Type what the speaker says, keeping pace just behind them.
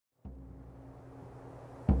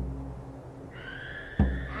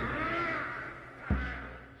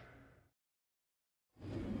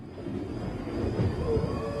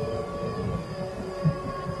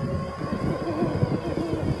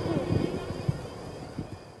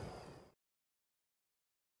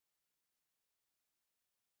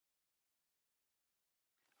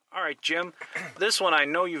All right, Jim, this one I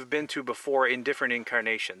know you've been to before in different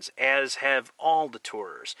incarnations, as have all the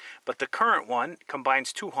tours. But the current one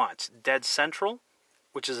combines two haunts, Dead Central,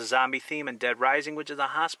 which is a zombie theme, and Dead Rising, which is a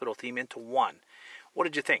hospital theme, into one. What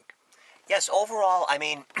did you think? Yes, overall, I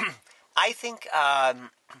mean, I think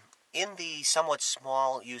in the somewhat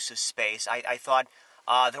small use of space, I thought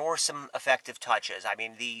there were some effective touches. I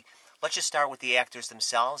mean, let's just start with the actors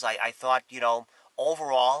themselves. I thought,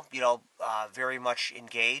 overall, very much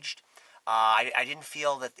engaged. I didn't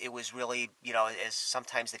feel that it was really, as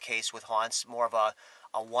sometimes the case with haunts, more of a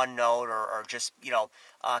one note or just,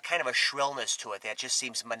 kind of a shrillness to it that just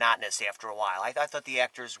seems monotonous after a while. I thought the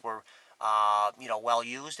actors were, well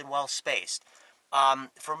used and well spaced.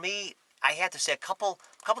 For me, I had to say a couple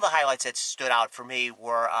of the highlights that stood out for me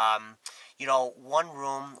were, one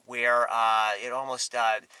room where it almost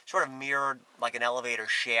sort of mirrored like an elevator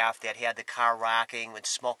shaft that had the car rocking with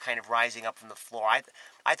smoke kind of rising up from the floor.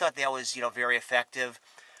 I thought that was, very effective.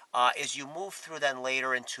 As you move through then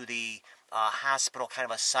later into the hospital, kind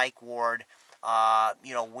of a psych ward,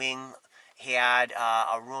 wing had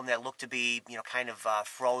a room that looked to be, kind of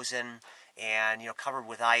frozen and, covered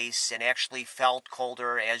with ice and actually felt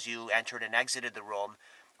colder as you entered and exited the room.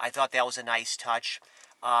 I thought that was a nice touch.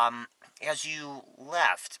 As you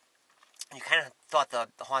left, you kind of thought the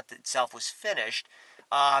haunt itself was finished.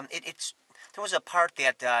 There was a part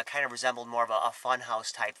that kind of resembled more of a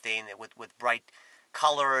funhouse type thing with bright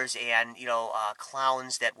colors and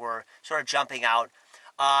clowns that were sort of jumping out.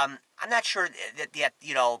 I'm not sure that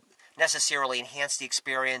necessarily enhanced the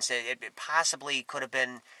experience. It possibly could have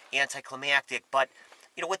been anticlimactic, but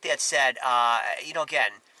with that said,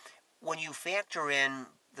 again, when you factor in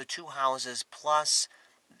the two houses plus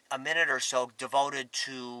a minute or so devoted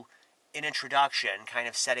to an introduction, kind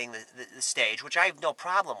of setting the stage, which I have no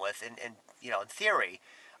problem with in theory,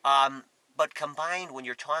 but combined when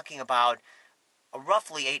you're talking about a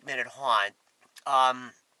roughly 8-minute haunt,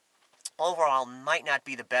 overall might not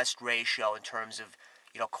be the best ratio in terms of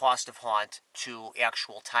cost of haunt to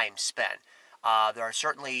actual time spent. There are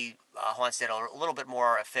certainly haunts that are a little bit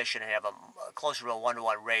more efficient and have a closer to a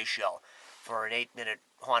 1-to-1 ratio for an 8-minute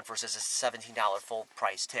haunt versus a $17 full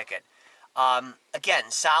price ticket. Again,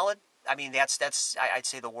 solid. I mean, that's I'd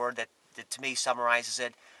say the word that to me summarizes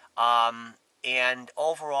it. And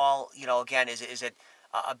overall, again, is it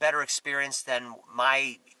a better experience than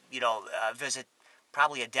my visit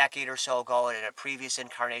probably a decade or so ago in a previous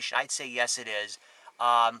incarnation? I'd say yes, it is.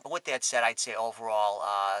 But with that said, I'd say overall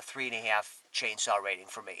 3.5 chainsaw rating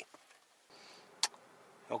for me.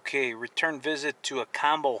 Okay, return visit to a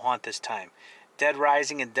combo haunt this time. Dead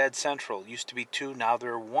Rising and Dead Central. Used to be 2, now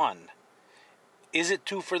they're 1. Is it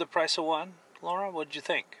 2 for the price of 1? Laura, what did you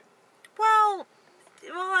think? Well,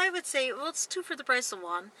 I would say, it's 2 for the price of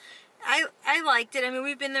 1. I liked it. I mean,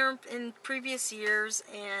 we've been there in previous years,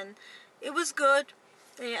 and it was good.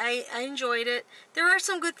 I enjoyed it. There are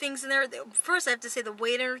some good things in there. First, I have to say the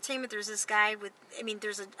wait entertainment. There's this guy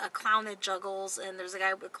there's a clown that juggles, and there's a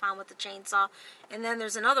clown with the chainsaw, and then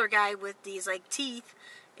there's another guy with these like teeth.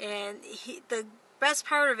 And the best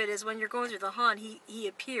part of it is when you're going through the haunt, he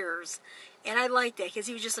appears, and I like that because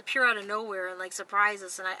he would just appear out of nowhere and like surprise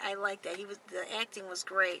us, and I like that. The acting was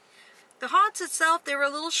great. The haunts itself, they were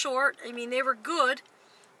a little short. I mean, they were good,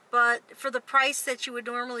 but for the price that you would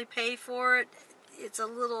normally pay for it, it's a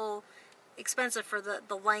little expensive for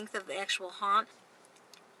the length of the actual haunt.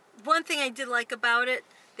 One thing I did like about it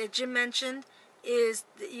that Jim mentioned is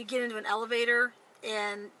that you get into an elevator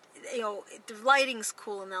and the lighting's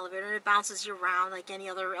cool in the elevator and it bounces you around like any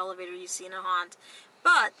other elevator you see in a haunt.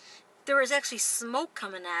 But there was actually smoke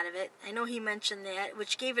coming out of it. I know he mentioned that,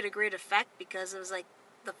 which gave it a great effect because it was like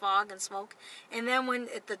the fog and smoke. And then when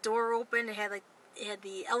the door opened, it had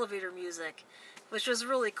the elevator music, which was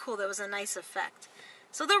really cool. That was a nice effect.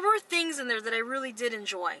 So there were things in there that I really did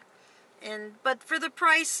enjoy. But for the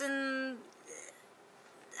price, and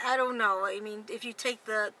I don't know. I mean, if you take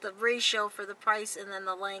the ratio for the price and then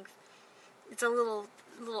the length, it's a little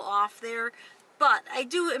off there. But I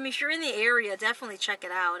mean, if you're in the area, definitely check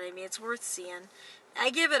it out. I mean, it's worth seeing. I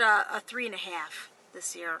give it a 3.5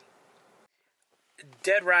 this year.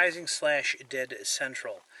 Dead Rising / Dead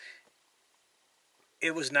Central.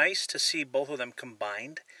 It was nice to see both of them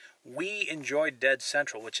combined. We enjoyed Dead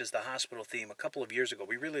Central, which is the hospital theme, a couple of years ago.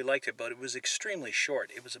 We really liked it, but it was extremely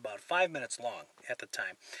short. It was about 5 minutes long at the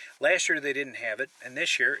time. Last year they didn't have it, and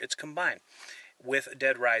this year it's combined with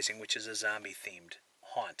Dead Rising, which is a zombie-themed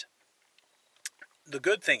haunt. The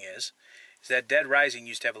good thing is, is that Dead Rising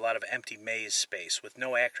used to have a lot of empty maze space with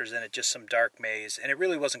no actors in it, just some dark maze, and it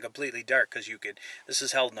really wasn't completely dark because this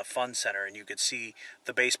is held in a fun center, and you could see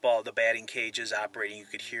the baseball, the batting cages operating, you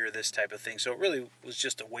could hear this type of thing, so it really was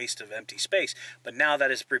just a waste of empty space. But now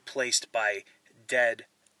that is replaced by Dead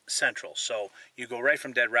Central, so you go right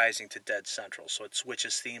from Dead Rising to Dead Central, so it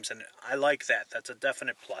switches themes, and I like that. That's a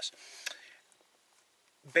definite plus.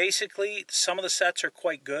 Basically, some of the sets are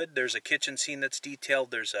quite good. There's a kitchen scene that's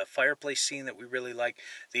detailed. There's a fireplace scene that we really like.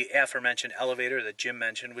 The aforementioned elevator that Jim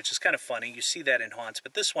mentioned, which is kind of funny. You see that in Haunts,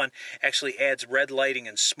 but this one actually adds red lighting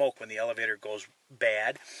and smoke when the elevator goes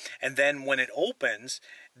bad. And then when it opens,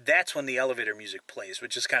 that's when the elevator music plays,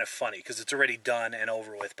 which is kind of funny because it's already done and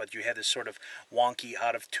over with, but you have this sort of wonky,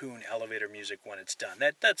 out-of-tune elevator music when it's done.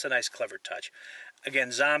 That's a nice, clever touch.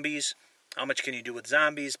 Again, zombies. How much can you do with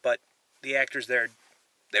zombies? But the actors there,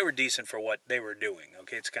 they were decent for what they were doing.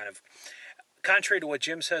 Okay, it's kind of contrary to what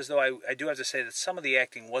Jim says, though. I do have to say that some of the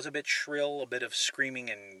acting was a bit shrill, a bit of screaming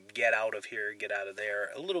and get out of here, get out of there,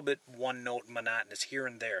 a little bit one-note monotonous here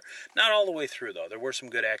and there. Not all the way through, though. There were some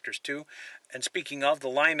good actors too. And speaking of, the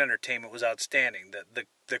line entertainment was outstanding.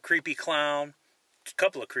 The creepy clown. A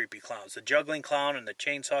couple of creepy clowns, the juggling clown and the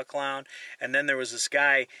chainsaw clown, and then there was this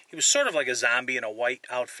guy, he was sort of like a zombie in a white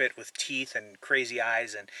outfit with teeth and crazy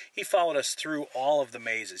eyes, and he followed us through all of the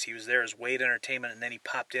mazes. He was there as Wade Entertainment, and then he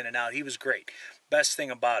popped in and out. He was great. Best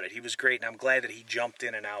thing about it, he was great, and I'm glad that he jumped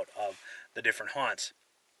in and out of the different haunts.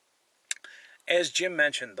 As Jim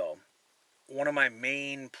mentioned, though, one of my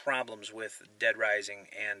main problems with Dead Rising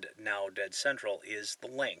and now Dead Central is the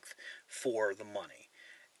length for the money.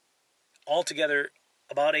 Altogether,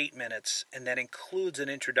 about 8 minutes, and that includes an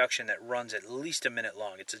introduction that runs at least a minute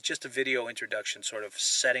long. It's just a video introduction, sort of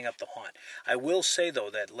setting up the haunt. I will say,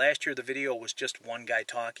 though, that last year the video was just one guy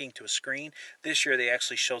talking to a screen. This year they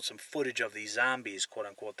actually showed some footage of these zombies,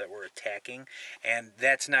 quote-unquote, that were attacking, and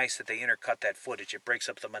that's nice that they intercut that footage. It breaks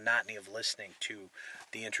up the monotony of listening to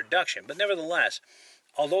the introduction. But nevertheless,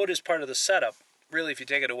 although it is part of the setup, really, if you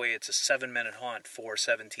take it away, it's a 7-minute haunt for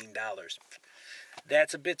 $17.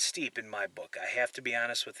 That's a bit steep in my book. I have to be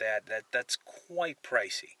honest with that. That's quite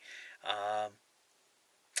pricey.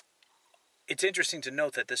 It's interesting to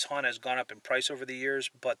note that this haunt has gone up in price over the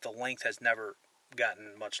years, but the length has never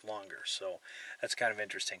gotten much longer. So that's kind of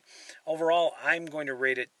interesting. Overall, I'm going to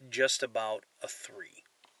rate it just about a 3.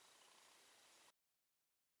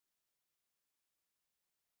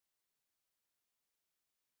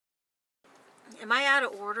 Am I out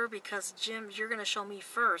of order? Because, Jim, you're going to show me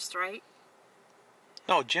first, right?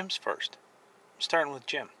 No, Jim's first. I'm starting with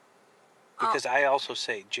Jim. Because I also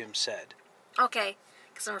say Jim said. Okay,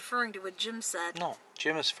 because I'm referring to what Jim said. No,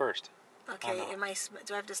 Jim is first. Okay, no.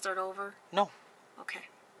 Do I have to start over? No. Okay.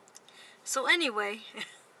 So anyway,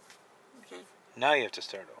 okay. Now you have to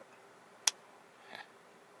start over.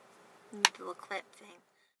 Need the little clap thing.